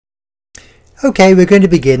Okay, we're going to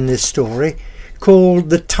begin this story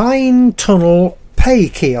called The Tyne Tunnel Pay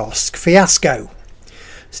Kiosk Fiasco.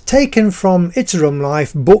 It's taken from Interim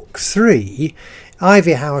Life Book 3,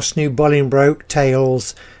 Ivyhouse New Bolingbroke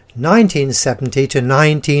Tales 1970 to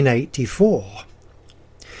 1984.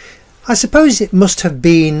 I suppose it must have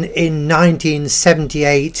been in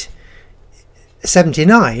 1978-79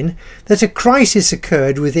 that a crisis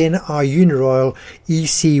occurred within our Uniroyal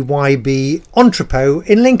ECYB entrepot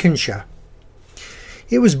in Lincolnshire.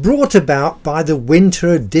 It was brought about by the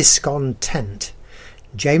winter of discontent.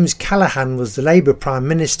 James Callaghan was the Labour Prime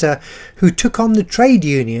Minister who took on the trade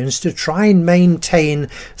unions to try and maintain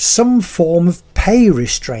some form of pay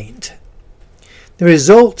restraint. The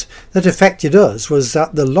result that affected us was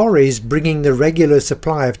that the lorries bringing the regular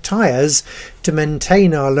supply of tyres to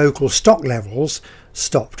maintain our local stock levels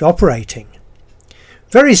stopped operating.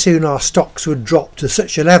 Very soon our stocks would drop to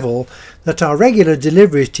such a level that our regular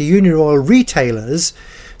deliveries to Uniroyal retailers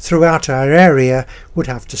throughout our area would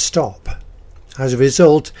have to stop. As a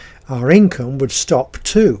result, our income would stop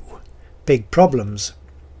too. Big problems.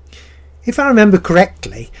 If I remember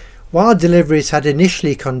correctly, while deliveries had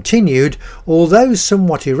initially continued, although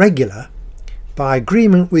somewhat irregular, by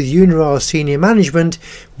agreement with Uniroyal senior management,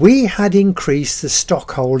 we had increased the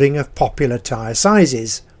stock holding of popular tyre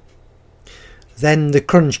sizes. Then the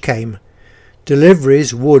crunch came.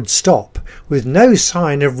 Deliveries would stop, with no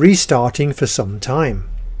sign of restarting for some time.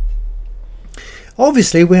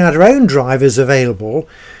 Obviously, we had our own drivers available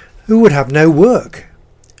who would have no work.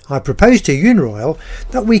 I proposed to Uniroyal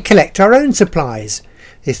that we collect our own supplies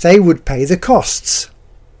if they would pay the costs.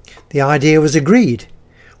 The idea was agreed.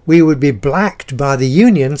 We would be blacked by the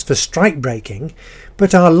unions for strike breaking,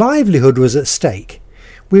 but our livelihood was at stake.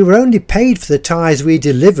 We were only paid for the tyres we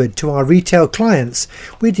delivered to our retail clients.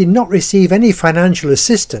 We did not receive any financial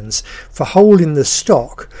assistance for holding the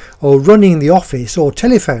stock or running the office or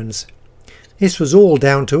telephones. This was all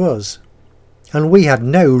down to us, and we had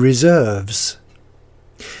no reserves.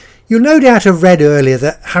 You'll no doubt have read earlier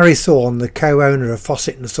that Harry Thorne, the co-owner of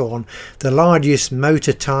Fossett and Thorne, the largest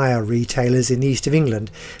motor tyre retailers in the east of England,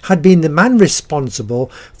 had been the man responsible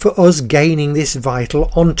for us gaining this vital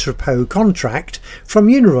entrepot contract from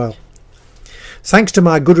Uniroyal. Thanks to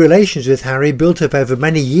my good relations with Harry, built up over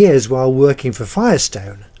many years while working for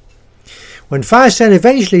Firestone. When Firestone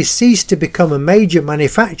eventually ceased to become a major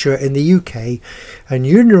manufacturer in the UK and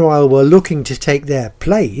Uniroyal were looking to take their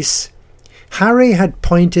place, Harry had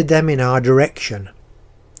pointed them in our direction.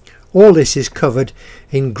 All this is covered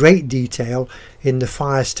in great detail in the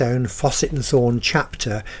Firestone Fossett and Thorne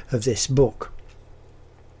chapter of this book.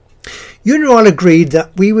 Uniroyal agreed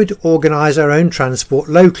that we would organise our own transport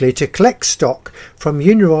locally to collect stock from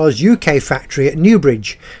Uniroyal's UK factory at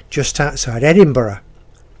Newbridge, just outside Edinburgh.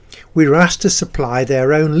 We were asked to supply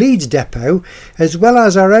their own Leeds depot as well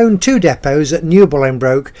as our own two depots at New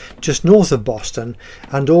Bolingbroke just north of Boston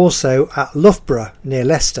and also at Loughborough near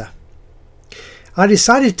Leicester. I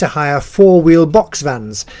decided to hire four-wheel box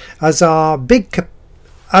vans with as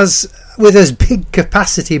big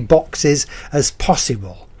capacity boxes as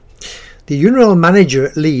possible. The Uniroyal manager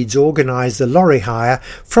at Leeds organised the lorry hire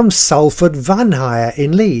from Salford Van Hire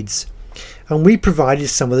in Leeds, and we provided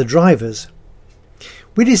some of the drivers.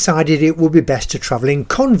 We decided it would be best to travel in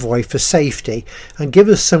convoy for safety and give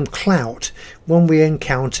us some clout when we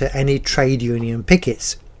encounter any trade union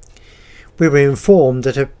pickets. We were informed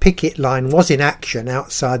that a picket line was in action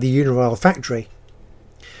outside the Uniroyal factory.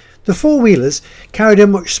 The four-wheelers carried a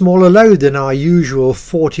much smaller load than our usual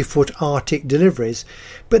 40-foot Arctic deliveries,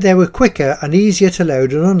 but they were quicker and easier to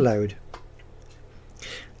load and unload.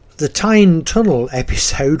 The Tyne Tunnel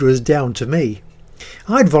episode was down to me.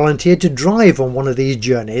 I'd volunteered to drive on one of these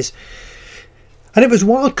journeys, and it was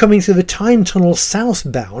while coming through the Tyne Tunnel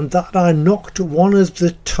southbound that I knocked one of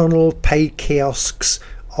the tunnel pay kiosks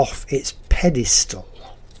off its pedestal.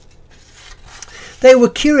 They were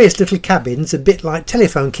curious little cabins, a bit like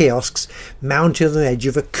telephone kiosks, mounted on the edge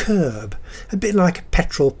of a curb, a bit like a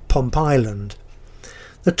petrol pump island.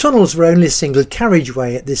 The tunnels were only a single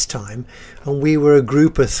carriageway at this time, and we were a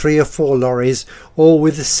group of 3 or 4 lorries, all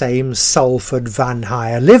with the same Salford Van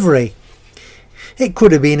Hire livery. It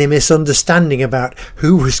could have been a misunderstanding about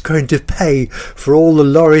who was going to pay for all the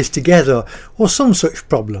lorries together, or some such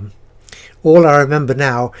problem. All I remember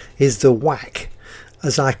now is the whack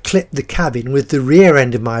as I clipped the cabin with the rear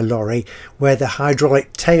end of my lorry where the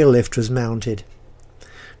hydraulic tail lift was mounted.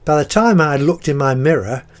 By the time I had looked in my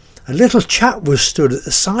mirror, a little chap was stood at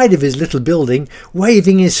the side of his little building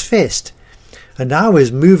waving his fist, and I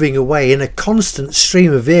was moving away in a constant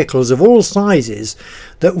stream of vehicles of all sizes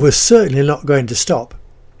that were certainly not going to stop.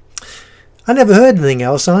 I never heard anything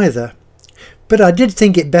else either. but I did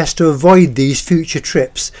think it best to avoid these future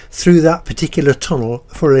trips through that particular tunnel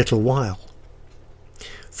for a little while.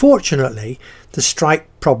 Fortunately, the strike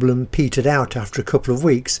problem petered out after a couple of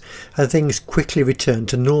weeks and things quickly returned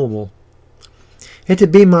to normal. It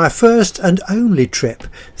had been my first and only trip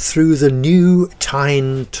through the new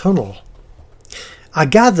Tyne Tunnel. I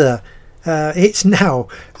gather it's now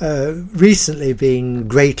recently been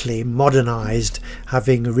greatly modernised,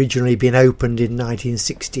 having originally been opened in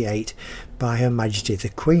 1968 by Her Majesty the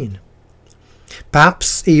Queen.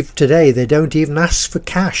 Perhaps even today they don't even ask for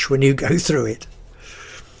cash when you go through it.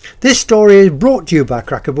 This story is brought to you by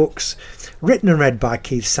Cracker Books, written and read by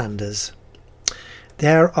Keith Sanders.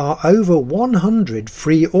 There are over 100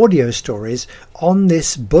 free audio stories on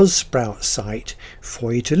this Buzzsprout site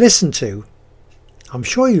for you to listen to. I'm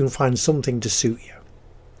sure you can find something to suit you.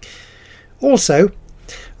 Also,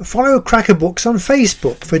 follow Cracker Books on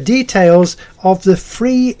Facebook for details of the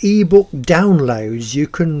free ebook downloads. You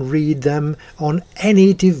can read them on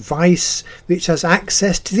any device which has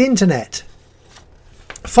access to the internet.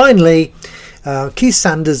 Finally, Keith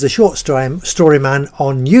Sanders, the short story man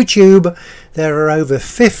on YouTube. There are over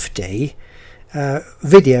 50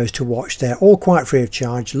 videos to watch there, all quite free of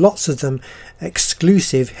charge, lots of them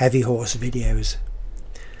exclusive Heavy Horse videos.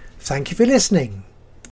 Thank you for listening.